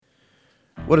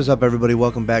What is up, everybody?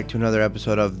 Welcome back to another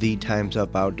episode of the Time's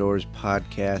Up Outdoors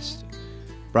podcast,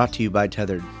 brought to you by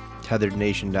Tethered,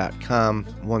 tetherednation.com,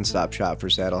 one-stop shop for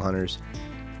saddle hunters.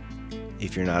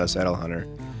 If you're not a saddle hunter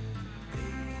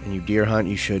and you deer hunt,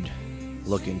 you should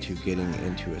look into getting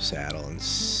into a saddle and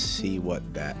see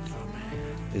what that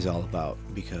is all about,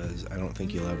 because I don't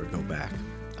think you'll ever go back.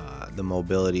 The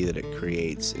mobility that it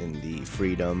creates and the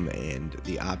freedom and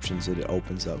the options that it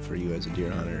opens up for you as a deer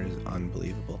hunter is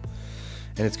unbelievable.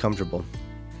 And it's comfortable.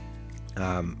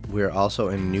 We're also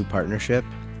in a new partnership.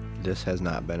 This has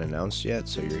not been announced yet,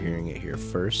 so you're hearing it here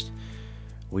first.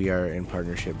 We are in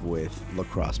partnership with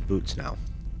Lacrosse Boots now.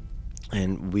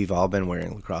 And we've all been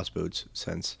wearing Lacrosse boots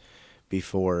since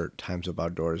before Time's Up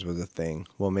Outdoors was a thing.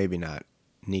 Well, maybe not.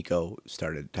 Nico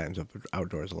started Time's Up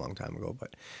Outdoors a long time ago,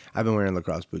 but I've been wearing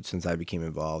Lacrosse boots since I became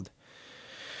involved.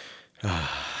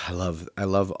 I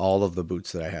love all of the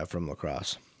boots that I have from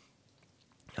Lacrosse.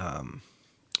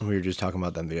 We were just talking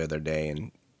about them the other day,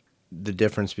 and the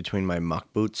difference between my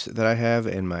muck boots that I have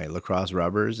and my Lacrosse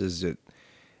rubbers is that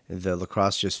the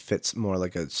Lacrosse just fits more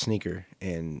like a sneaker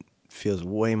and feels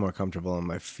way more comfortable on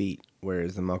my feet,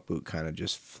 whereas the muck boot kind of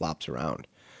just flops around.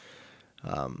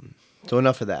 So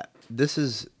enough of that. This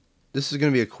is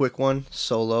going to be a quick one,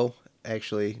 solo,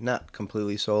 actually, not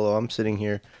completely solo. I'm sitting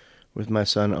here with my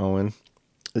son Owen.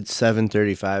 It's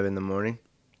 7:35 in the morning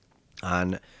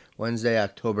on Wednesday,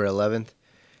 October 11th,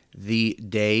 the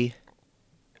day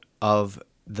of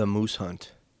the moose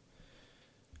hunt.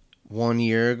 1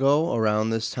 year ago, around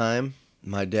this time,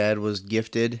 my dad was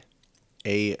gifted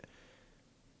a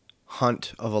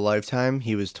hunt of a lifetime.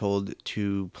 He was told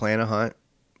to plan a hunt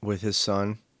with his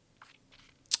son,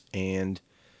 and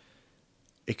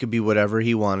it could be whatever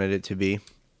he wanted it to be,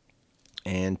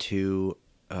 and to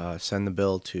send the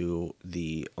bill to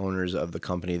the owners of the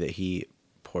company that he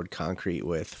poured concrete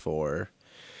with for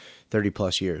 30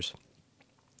 plus years.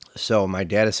 So my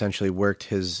dad essentially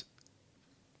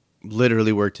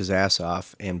literally worked his ass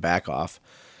off and back off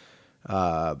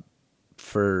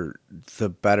for the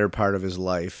better part of his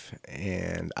life,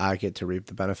 and I get to reap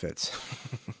the benefits.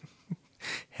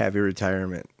 Happy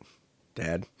retirement,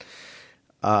 Dad.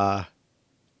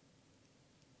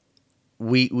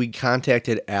 We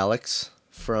contacted Alex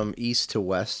from East to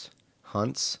West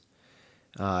Hunts.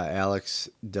 Alex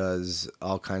does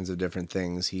all kinds of different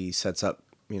things. He sets up,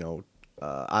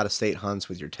 out-of-state hunts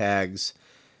with your tags.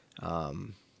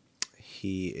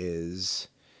 He is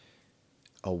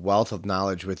a wealth of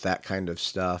knowledge with that kind of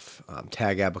stuff.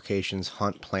 Tag applications,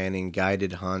 hunt planning,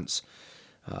 guided hunts.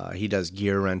 He does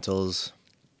gear rentals.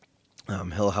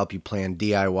 He'll help you plan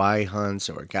DIY hunts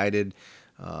or guided.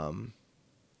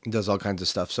 He does all kinds of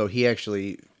stuff. So he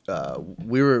actually...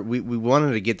 we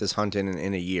wanted to get this hunt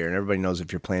in a year, and everybody knows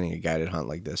if you're planning a guided hunt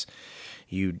like this,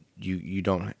 you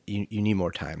need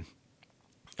more time.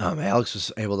 Alex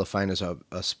was able to find us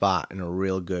a spot with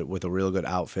a real good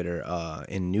outfitter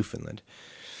in Newfoundland,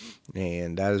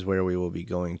 and that is where we will be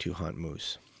going to hunt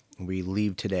moose. We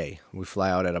leave today. We fly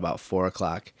out at about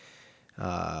 4:00.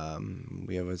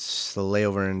 We have a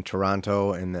layover in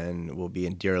Toronto, and then we'll be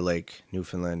in Deer Lake,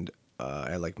 Newfoundland,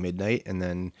 at like midnight, and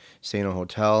then stay in a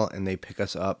hotel, and they pick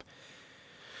us up,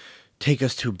 take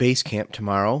us to base camp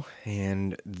tomorrow,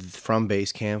 and from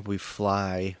base camp we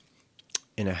fly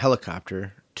in a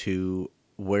helicopter to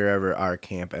wherever our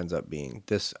camp ends up being.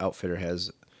 This outfitter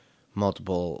has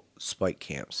multiple spike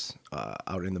camps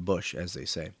out in the bush, as they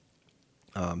say.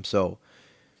 So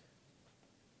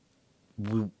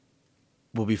we'll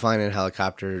be flying in a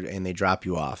helicopter, and they drop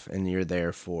you off, and you're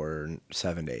there for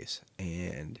 7 days.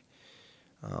 And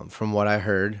from what I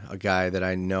heard, a guy that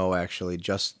I know actually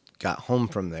just got home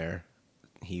from there.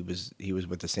 He was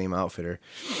with the same outfitter,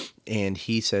 and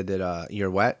he said that you're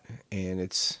wet, and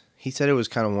he said it was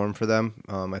kind of warm for them.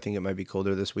 I think it might be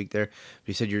colder this week there. But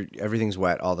he said everything's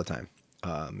wet all the time.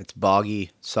 It's boggy,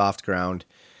 soft ground.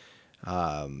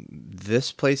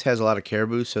 This place has a lot of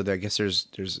caribou, so I guess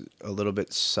there's a little bit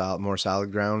more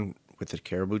solid ground with the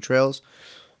caribou trails,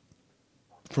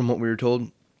 from what we were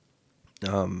told.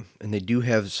 And they do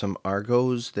have some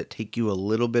Argos that take you a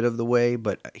little bit of the way,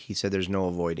 but he said there's no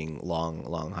avoiding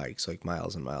long hikes, like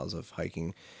miles and miles of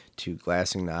hiking to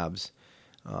glassing knobs,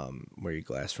 where you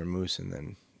glass for moose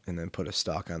and then put a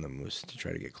stalk on the moose to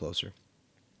try to get closer.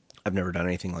 I've never done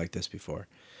anything like this before,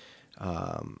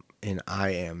 and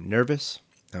I am nervous.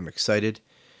 I'm excited.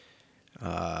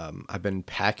 I've been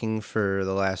packing for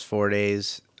the last 4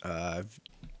 days. All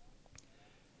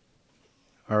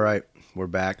right, we're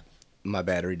back. My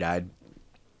battery died.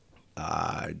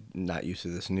 Not used to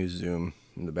this new Zoom.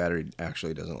 The battery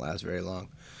actually doesn't last very long.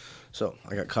 So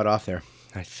I got cut off there.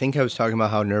 I think I was talking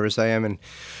about how nervous I am, and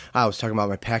I was talking about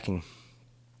my packing.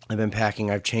 I've been packing.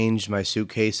 I've changed my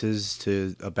suitcases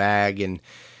to a bag and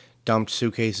dumped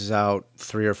suitcases out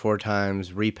 3 or 4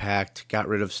 times, repacked, got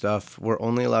rid of stuff. We're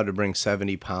only allowed to bring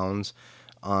 70 pounds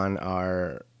on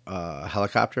our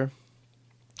helicopter,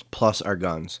 plus our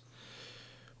guns,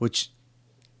 which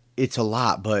it's a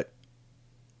lot, but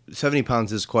 70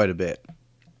 pounds is quite a bit.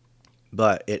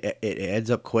 But it adds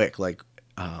up quick. Like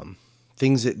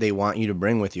things that they want you to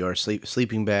bring with you are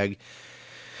sleeping bag,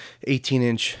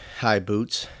 18-inch high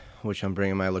boots, which I'm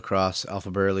bringing my Lacrosse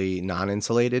Alpha Burley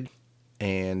non-insulated,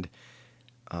 and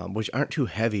which aren't too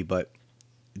heavy, but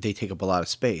they take up a lot of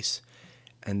space.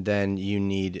 And then you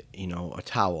need, a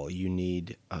towel. You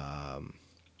need, I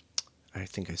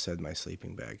think I said my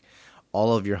sleeping bag,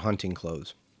 all of your hunting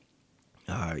clothes.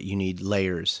 You need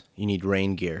layers. You need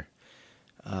rain gear.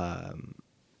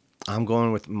 I'm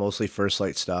going with mostly First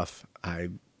Light stuff.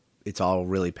 It's all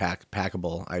really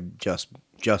packable. I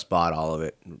just bought all of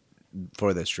it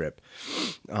for this trip.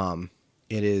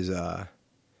 It is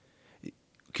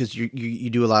because you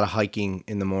do a lot of hiking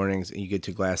in the mornings, and you get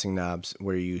to Glassing Knobs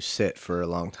where you sit for a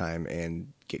long time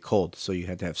and get cold. So you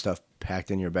have to have stuff packed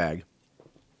in your bag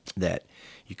that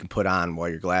you can put on while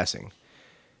you're glassing.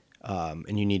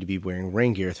 And you need to be wearing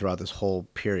rain gear throughout this whole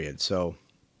period. So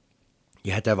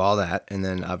you have to have all that, and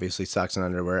then obviously socks and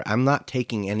underwear. I'm not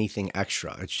taking anything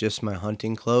extra. It's just my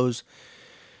hunting clothes,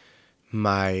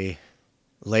 my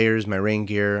layers, my rain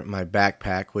gear, my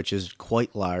backpack, which is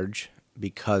quite large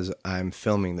because I'm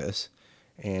filming this,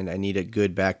 and I need a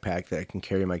good backpack that I can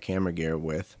carry my camera gear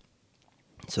with.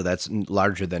 So that's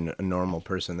larger than a normal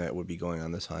person that would be going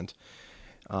on this hunt,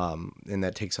 and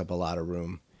that takes up a lot of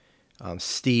room.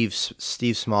 Steve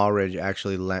Smallridge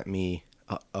actually lent me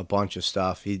a bunch of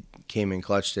stuff. He came in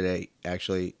clutch today.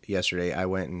 Actually, yesterday I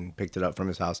went and picked it up from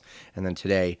his house, and then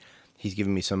today he's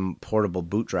giving me some portable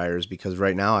boot dryers because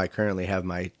right now I currently have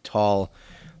my tall,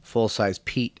 full-size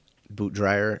Pete boot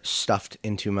dryer stuffed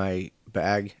into my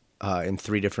bag in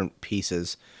 3 different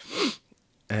pieces,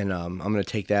 and I'm going to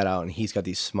take that out, and he's got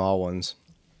these small ones.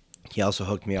 He also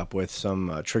hooked me up with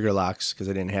some trigger locks because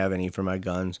I didn't have any for my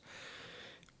guns.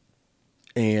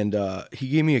 And he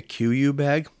gave me a QU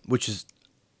bag,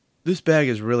 this bag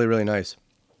is really, really nice.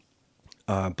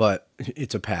 But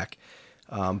it's a pack.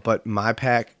 But my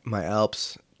pack, my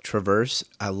Alps Traverse,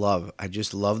 I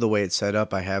just love the way it's set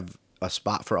up. I have a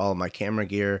spot for all of my camera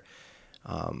gear.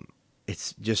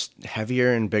 It's just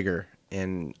heavier and bigger,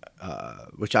 and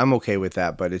which I'm okay with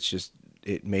that, but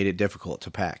it made it difficult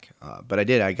to pack. But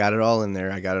I got it all in there.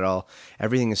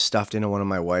 Everything is stuffed into one of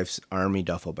my wife's army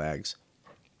duffel bags.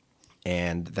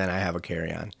 And then I have a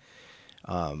carry-on.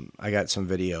 I got some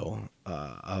video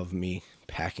of me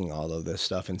packing all of this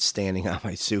stuff and standing on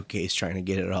my suitcase trying to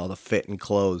get it all to fit and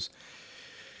close.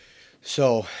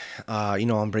 So,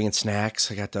 I'm bringing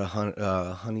snacks. I got the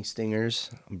honey stingers.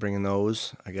 I'm bringing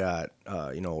those. I got,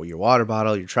 your water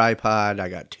bottle, your tripod. I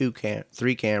got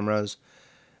 3 cameras,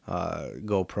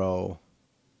 GoPro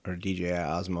or DJI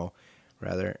Osmo,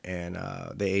 rather, and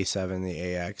the A7,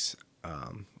 the AX.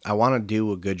 I want to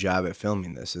do a good job at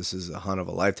filming this. This is a hunt of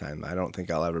a lifetime. I don't think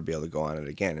I'll ever be able to go on it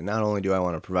again. And not only do I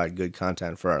want to provide good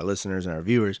content for our listeners and our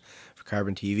viewers for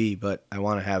Carbon TV, but I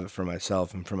want to have it for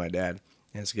myself and for my dad.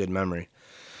 And it's a good memory.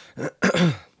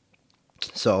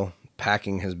 So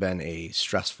packing has been a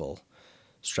stressful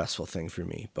thing for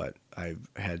me, but I've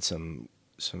had some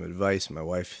advice. My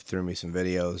wife threw me some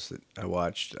videos that I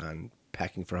watched on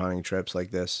packing for hunting trips like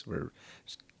this, where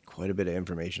quite a bit of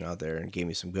information out there, and gave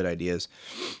me some good ideas.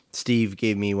 Steve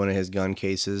gave me one of his gun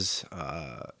cases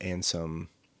and some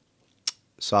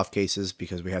soft cases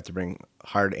because we have to bring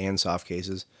hard and soft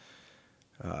cases.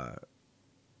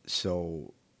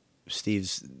 So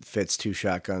Steve's fits 2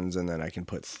 shotguns, and then I can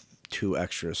put 2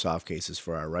 extra soft cases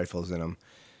for our rifles in them.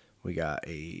 We got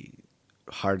a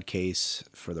hard case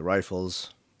for the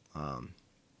rifles.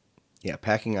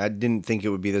 Packing, I didn't think it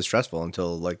would be this stressful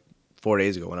until like 4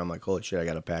 days ago when I'm like, holy shit, I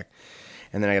got to pack.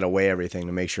 And then I got to weigh everything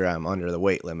to make sure I'm under the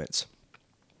weight limits.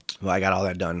 Well, I got all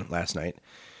that done last night.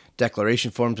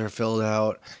 Declaration forms are filled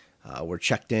out. We're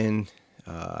checked in.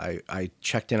 I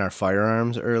checked in our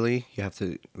firearms early.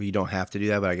 You don't have to do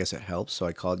that, but I guess it helps. So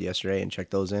I called yesterday and checked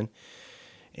those in.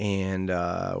 And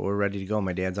we're ready to go.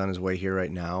 My dad's on his way here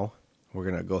right now. We're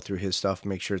going to go through his stuff,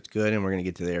 make sure it's good, and we're going to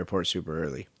get to the airport super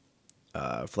early.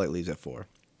 Flight leaves at 4.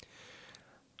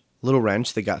 Little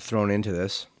wrench that got thrown into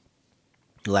this.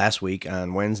 Last week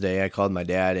on Wednesday, I called my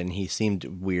dad, and he seemed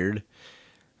weird.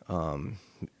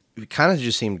 He kind of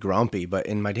just seemed grumpy,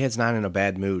 and my dad's not in a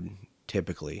bad mood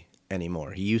typically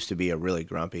anymore. He used to be a really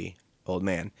grumpy old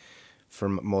man. for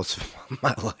most of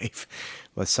my life.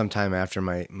 But sometime after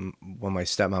when my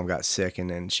stepmom got sick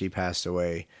and then she passed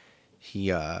away,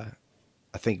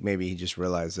 I think maybe he just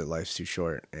realized that life's too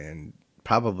short, and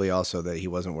probably also that he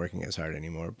wasn't working as hard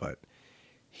anymore. But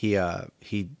he's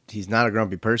not a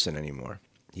grumpy person anymore.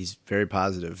 He's very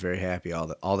positive, very happy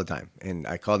all the time. And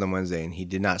I called him Wednesday, and he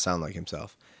did not sound like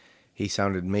himself. He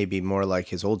sounded maybe more like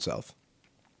his old self.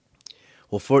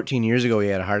 Well, 14 years ago, he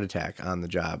had a heart attack on the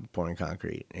job pouring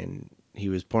concrete, and he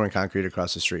was pouring concrete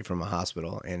across the street from a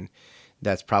hospital, and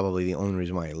that's probably the only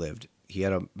reason why he lived. He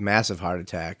had a massive heart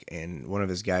attack, and one of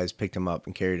his guys picked him up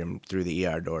and carried him through the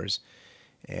ER doors,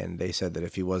 and they said that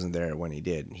if he wasn't there when he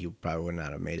did, he probably would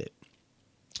not have made it.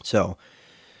 So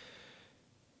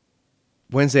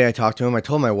Wednesday, I talked to him. I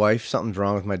told my wife something's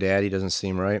wrong with my dad. He doesn't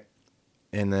seem right.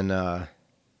 And then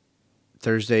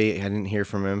Thursday, I didn't hear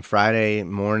from him. Friday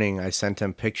morning, I sent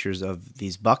him pictures of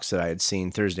these bucks that I had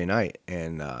seen Thursday night,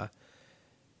 and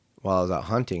while I was out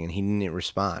hunting, and he didn't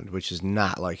respond, which is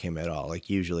not like him at all. Like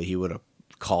usually, he would have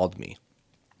called me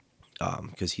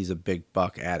because he's a big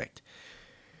buck addict.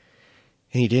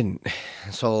 And he didn't.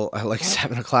 So at like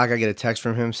 7 o'clock, I get a text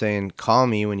from him saying, call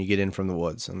me when you get in from the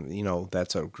woods. And,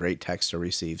 that's a great text to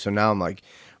receive. So now I'm like,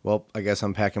 well, I guess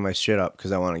I'm packing my shit up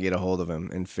because I want to get a hold of him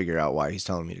and figure out why he's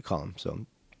telling me to call him. So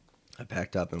I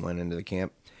packed up and went into the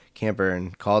camper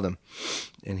and called him.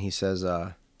 And he says,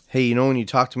 hey, when you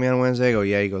talked to me on Wednesday? I go,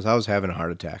 yeah. He goes, I was having a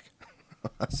heart attack.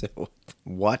 I said,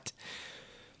 what?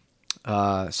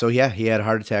 So yeah, he had a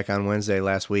heart attack on Wednesday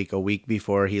last week, a week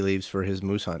before he leaves for his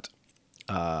moose hunt.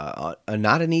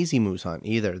 Not an easy moose hunt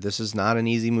either. This is not an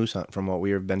easy moose hunt from what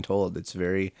we have been told. It's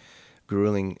very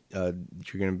grueling. You're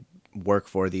going to work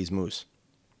for these moose.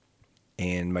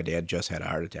 And my dad just had a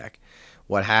heart attack.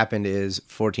 What happened is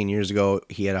 14 years ago,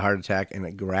 he had a heart attack and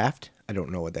a graft. I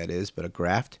don't know what that is, but a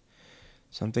graft,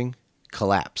 something,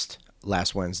 collapsed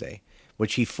last Wednesday,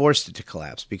 which he forced it to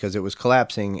collapse because it was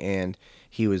collapsing, and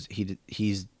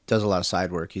he's does a lot of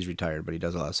side work. He's retired, but he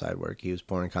does a lot of side work. He was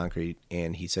pouring concrete,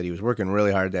 and he said he was working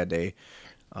really hard that day,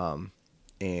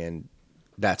 and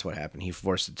that's what happened. He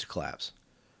forced it to collapse.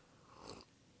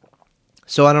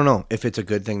 So I don't know if it's a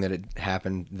good thing that it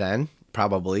happened then,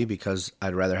 probably, because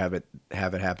I'd rather have it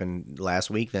happen last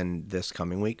week than this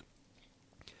coming week.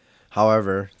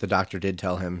 However, the doctor did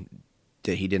tell him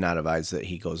that he did not advise that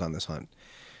he goes on this hunt.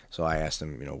 So I asked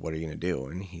him, what are you going to do?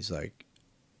 And he's like,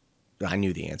 I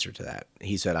knew the answer to that.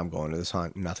 He said, I'm going to this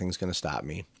hunt. Nothing's going to stop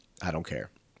me. I don't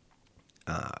care.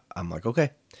 I'm like,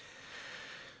 okay.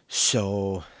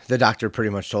 So the doctor pretty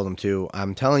much told him to,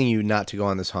 I'm telling you not to go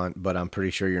on this hunt, but I'm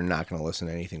pretty sure you're not going to listen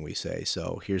to anything we say.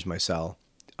 So here's my cell.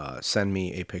 Send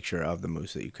me a picture of the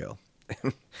moose that you kill.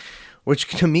 Which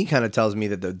to me kind of tells me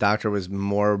that the doctor was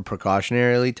more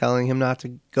precautionarily telling him not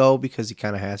to go because he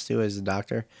kind of has to as a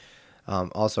doctor.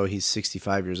 Also, he's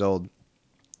 65 years old,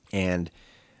 and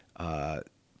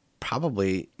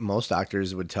probably most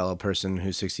doctors would tell a person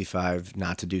who's 65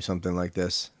 not to do something like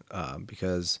this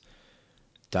because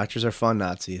doctors are fun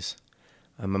Nazis.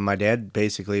 My dad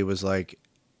basically was like,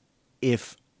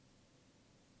 if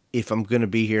I'm going to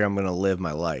be here, I'm going to live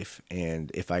my life. And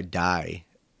if I die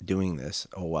doing this,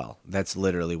 oh well. That's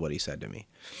literally what he said to me.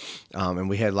 And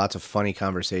we had lots of funny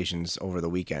conversations over the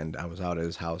weekend. I was out at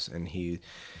his house, and he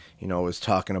was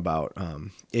talking about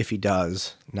if he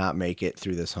does not make it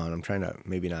through this hunt. I'm trying to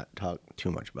maybe not talk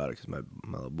too much about it because my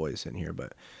little boy is sitting here,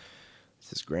 but it's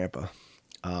his grandpa.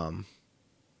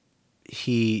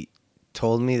 He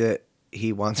told me that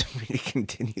he wants me to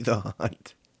continue the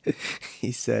hunt.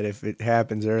 He said, if it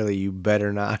happens early, you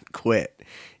better not quit.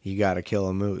 You got to kill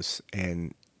a moose,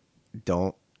 and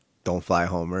don't fly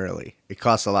home early. It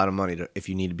costs a lot of money if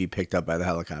you need to be picked up by the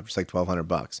helicopter. It's like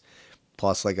 $1,200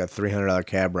 plus like a $300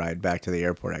 cab ride back to the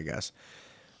airport, I guess.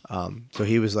 So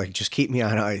he was like, just keep me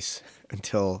on ice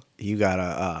until you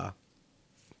gotta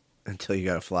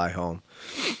fly home,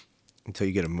 until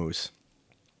you get a moose.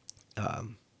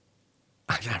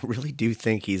 I really do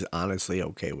think he's honestly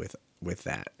okay with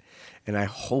that, and I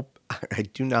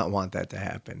do not want that to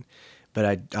happen, but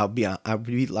I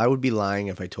would be lying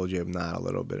if I told you I'm not a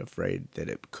little bit afraid that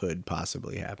it could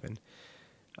possibly happen.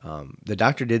 The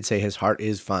doctor did say his heart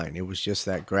is fine. It was just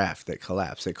that graft that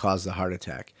collapsed that caused the heart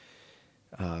attack.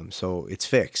 So it's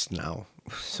fixed now.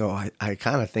 So I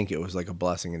kind of think it was like a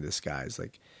blessing in disguise.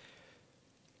 Like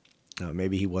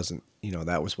maybe he wasn't,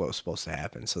 that was what was supposed to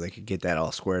happen, so they could get that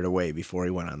all squared away before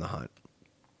he went on the hunt.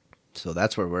 So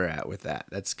that's where we're at with that.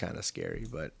 That's kind of scary,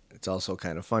 but it's also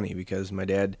kind of funny because my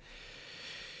dad,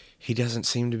 he doesn't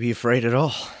seem to be afraid at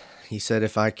all. He said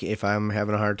if I'm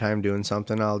having a hard time doing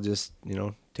something, I'll just,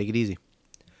 take it easy.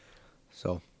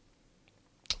 So,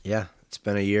 yeah, It's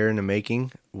been a year in the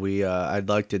making. I'd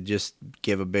like to just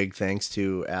give a big thanks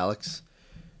to Alex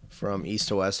from East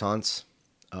to West Hunts.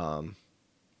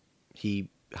 He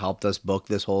helped us book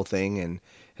this whole thing and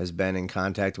has been in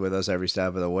contact with us every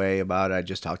step of the way about it. I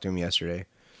just talked to him yesterday.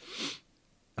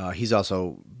 He's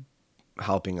also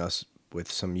helping us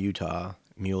with some Utah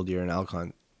mule deer and elk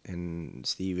hunt, and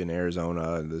Steve in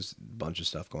Arizona. There's a bunch of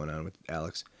stuff going on with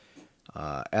Alex.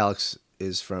 Alex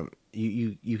is from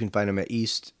you can find him at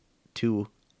East 2,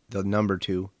 the number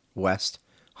 2 West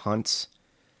Hunts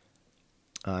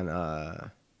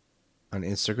on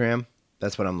Instagram.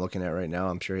 That's what I'm looking at right now.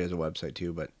 I'm sure he has a website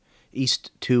too, but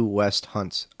East 2 West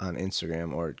Hunts on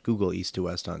Instagram, or Google East 2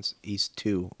 West Hunts. East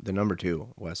 2, the number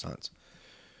 2 West Hunts.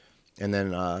 And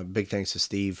then big thanks to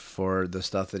Steve for the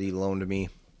stuff that he loaned to me.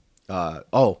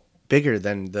 Bigger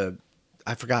than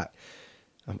I forgot.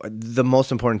 The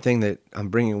most important thing that I'm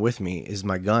bringing with me is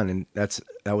my gun, and that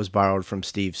was borrowed from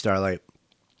Steve Starlight.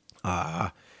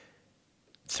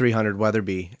 300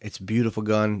 Weatherby. It's a beautiful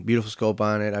gun, beautiful scope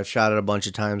on it. I've shot it a bunch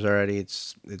of times already.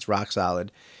 It's rock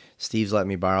solid. Steve's let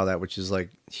me borrow that, which is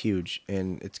like huge,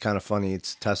 and it's kind of funny.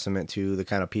 It's testament to the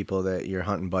kind of people that your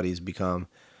hunting buddies become.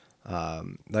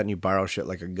 Letting you borrow shit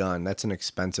like a gun. That's an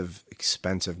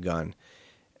expensive gun.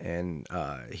 And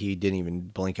he didn't even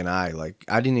blink an eye. Like,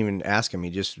 I didn't even ask him. He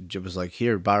just was like,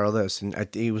 here, borrow this. And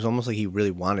it was almost like he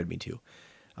really wanted me to.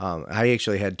 I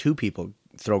actually had 2 people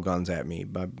throw guns at me.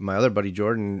 My other buddy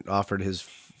Jordan offered his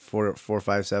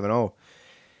 4570,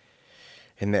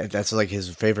 and that's like his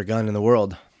favorite gun in the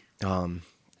world.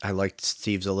 I liked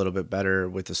Steve's a little bit better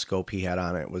with the scope he had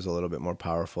on it. It was a little bit more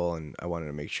powerful, and I wanted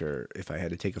to make sure if I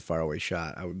had to take a faraway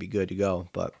shot, I would be good to go.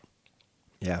 But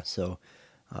yeah, so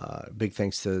big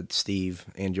thanks to Steve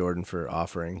and Jordan for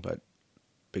offering, but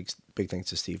big thanks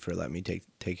to Steve for letting me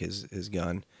take his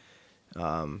gun.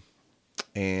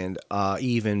 And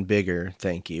even bigger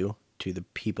thank you to the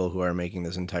people who are making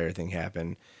this entire thing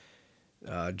happen.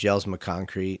 Gels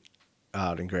McConcrete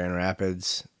out in Grand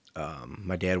Rapids.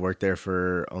 My dad worked there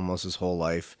for almost his whole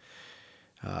life.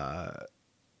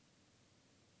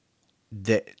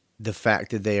 The fact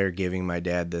that they are giving my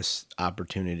dad this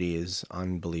opportunity is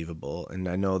unbelievable. And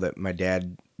I know that my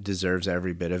dad deserves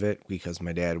every bit of it because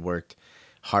my dad worked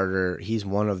harder. He's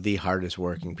one of the hardest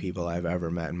working people I've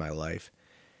ever met in my life.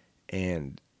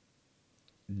 And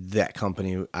that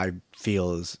company, I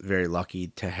feel, is very lucky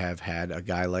to have had a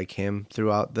guy like him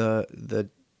throughout the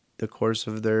course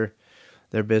of their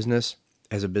business.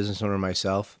 As a business owner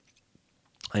myself,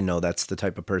 I know that's the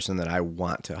type of person that I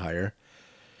want to hire.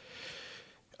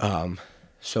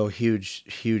 So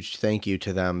huge thank you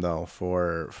to them though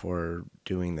for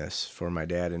doing this for my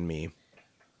dad and me.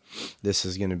 This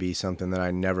is going to be something that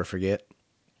I never forget,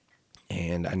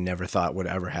 and I never thought would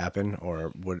ever happen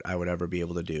or I would ever be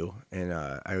able to do. And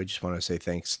I would just want to say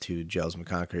thanks to Gels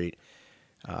McConcrete.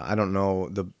 I don't know,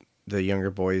 the younger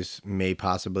boys may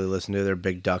possibly listen to. They're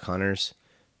big duck hunters,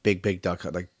 big duck,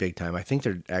 like big time. I think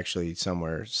they're actually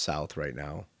somewhere south right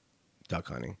now, duck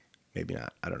hunting. Maybe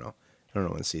not. I don't know. I don't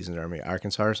know when seasons are. Maybe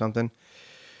Arkansas or something.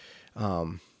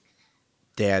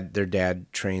 Their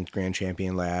dad trains Grand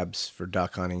Champion Labs for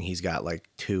duck hunting. He's got like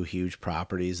 2 huge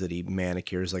properties that he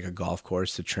manicures like a golf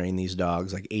course to train these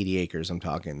dogs, like 80 acres I'm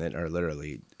talking, that are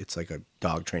literally, it's like a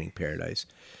dog training paradise.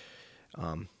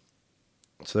 So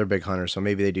they're big hunters. So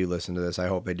maybe they do listen to this. I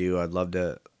hope they do. I'd love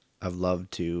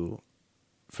to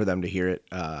for them to hear it.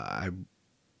 I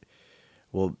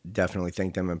will definitely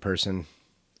thank them in person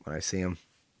when I see them.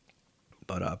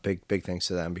 But big thanks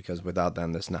to them, because without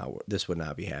them, this would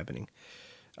not be happening.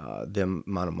 The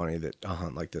amount of money that a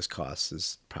hunt like this costs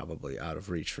is probably out of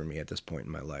reach for me at this point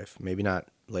in my life. Maybe not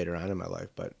later on in my life,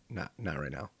 but not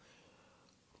right now.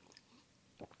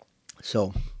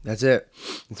 So that's it.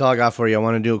 That's all I got for you. I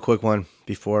want to do a quick one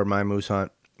before my moose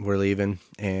hunt. We're leaving,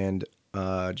 and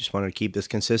just wanted to keep this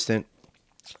consistent.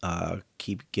 Drop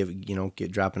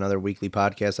another weekly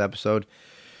podcast episode.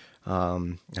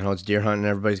 I know it's deer hunting.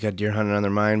 Everybody's got deer hunting on their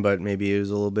mind, but maybe it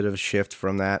was a little bit of a shift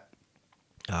from that.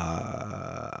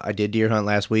 I did deer hunt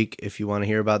last week. If you want to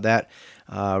hear about that,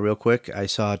 real quick, I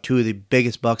saw 2 of the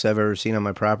biggest bucks I've ever seen on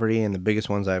my property, and the biggest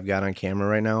ones I've got on camera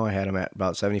right now. I had them at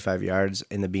about 75 yards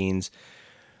in the beans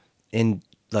in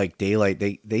like daylight.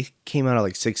 They came out at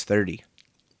like 6:30.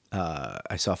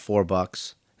 I saw 4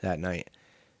 bucks that night.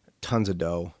 Tons of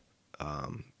doe.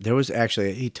 There was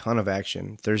actually a ton of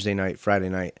action Thursday night, Friday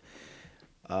night,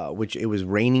 which it was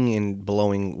raining and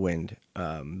blowing wind.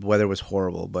 Weather was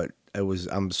horrible, but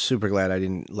I'm super glad I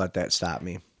didn't let that stop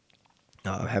me.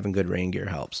 Having good rain gear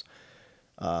helps.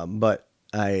 But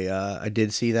I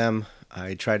did see them.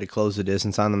 I tried to close the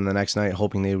distance on them the next night,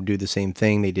 hoping they would do the same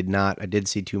thing. They did not. I did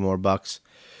see 2 more bucks.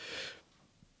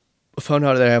 I found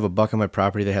out that I have a buck on my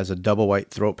property that has a double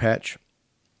white throat patch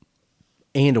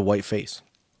and a white face,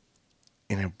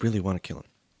 and I really want to kill him.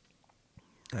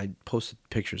 I posted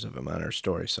pictures of him on our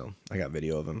story, so I got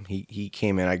video of him. He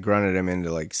came in. I grunted him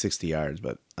into like 60 yards,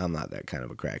 but I'm not that kind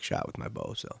of a crack shot with my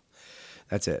bow, so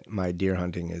that's it. My deer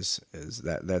hunting is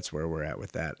that's where we're at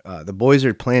with that. The boys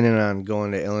are planning on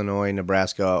going to Illinois,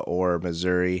 Nebraska, or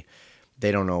Missouri.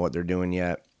 They don't know what they're doing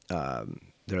yet.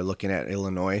 They're looking at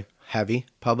Illinois heavy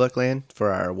public land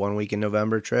for our 1 week in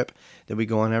November trip that we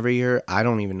go on every year. I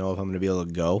don't even know if I'm going to be able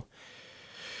to go.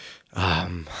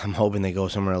 I'm hoping they go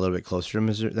somewhere a little bit closer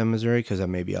to Missouri because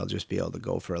then maybe I'll just be able to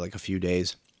go for like a few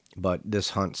days. But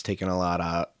this hunt's taking a lot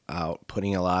out,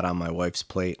 putting a lot on my wife's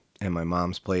plate and my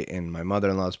mom's plate and my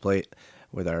mother-in-law's plate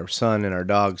with our son and our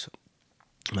dogs.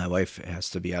 My wife has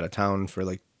to be out of town for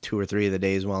like 2 or 3 of the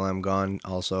days while I'm gone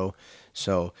also.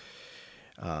 So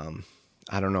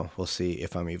I don't know. We'll see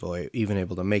if I'm even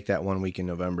able to make that 1 week in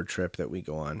November trip that we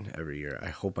go on every year. I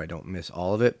hope I don't miss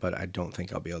all of it, but I don't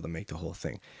think I'll be able to make the whole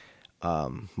thing.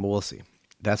 But we'll see.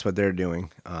 That's what they're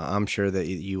doing. I'm sure that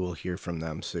you will hear from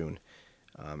them soon.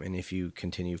 And if you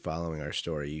continue following our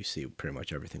story, you see pretty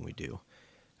much everything we do.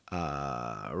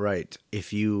 Right.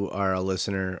 If you are a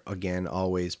listener, again,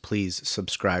 always please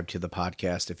subscribe to the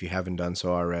podcast if you haven't done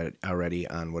so already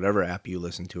on whatever app you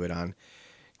listen to it on.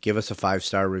 Give us a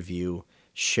 5-star review.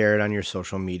 Share it on your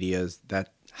social medias. That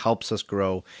helps us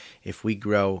grow. If we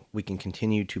grow, we can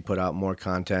continue to put out more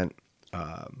content.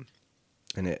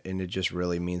 And it just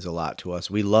really means a lot to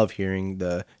us. We love hearing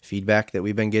the feedback that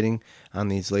we've been getting on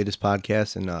these latest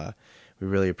podcasts, and we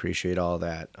really appreciate all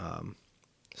that.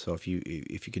 So if you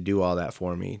could do all that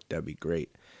for me, that'd be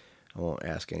great. I won't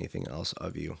ask anything else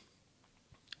of you.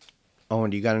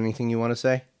 Owen, do you got anything you want to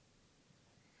say?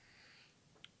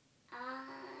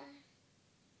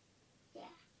 Yeah.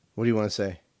 What do you want to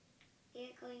say? You're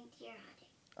going deer hunting.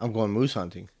 I'm going moose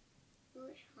hunting.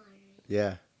 Moose hunting.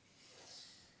 Yeah.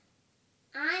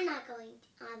 I'm not going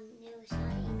moose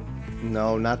hunting.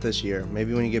 No, not this year.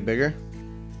 Maybe when you get bigger?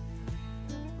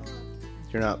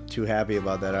 You're not too happy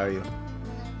about that, are you?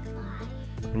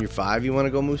 Like When you're 5, you want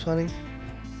to go moose hunting?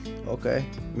 Okay.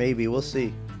 Maybe. We'll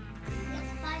see.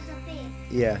 That's 5 so big.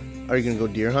 Yeah. Are you going to go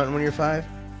deer hunting when you're 5?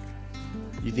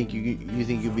 You think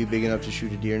you'll be big enough to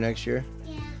shoot a deer next year?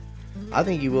 Yeah. I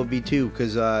think you will be too,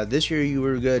 because this year you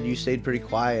were good. You stayed pretty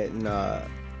quiet,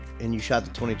 and you shot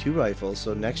the .22 rifle.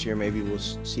 So next year maybe we'll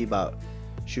see about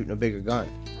shooting a bigger gun,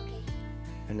 Okay.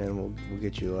 and then we'll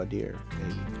get you a deer.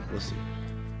 Maybe we'll see.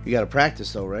 You got to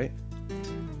practice though, right?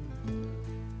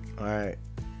 All right.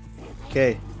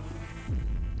 Okay.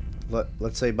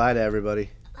 Let's say bye to everybody.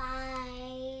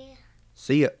 Bye.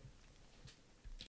 See ya.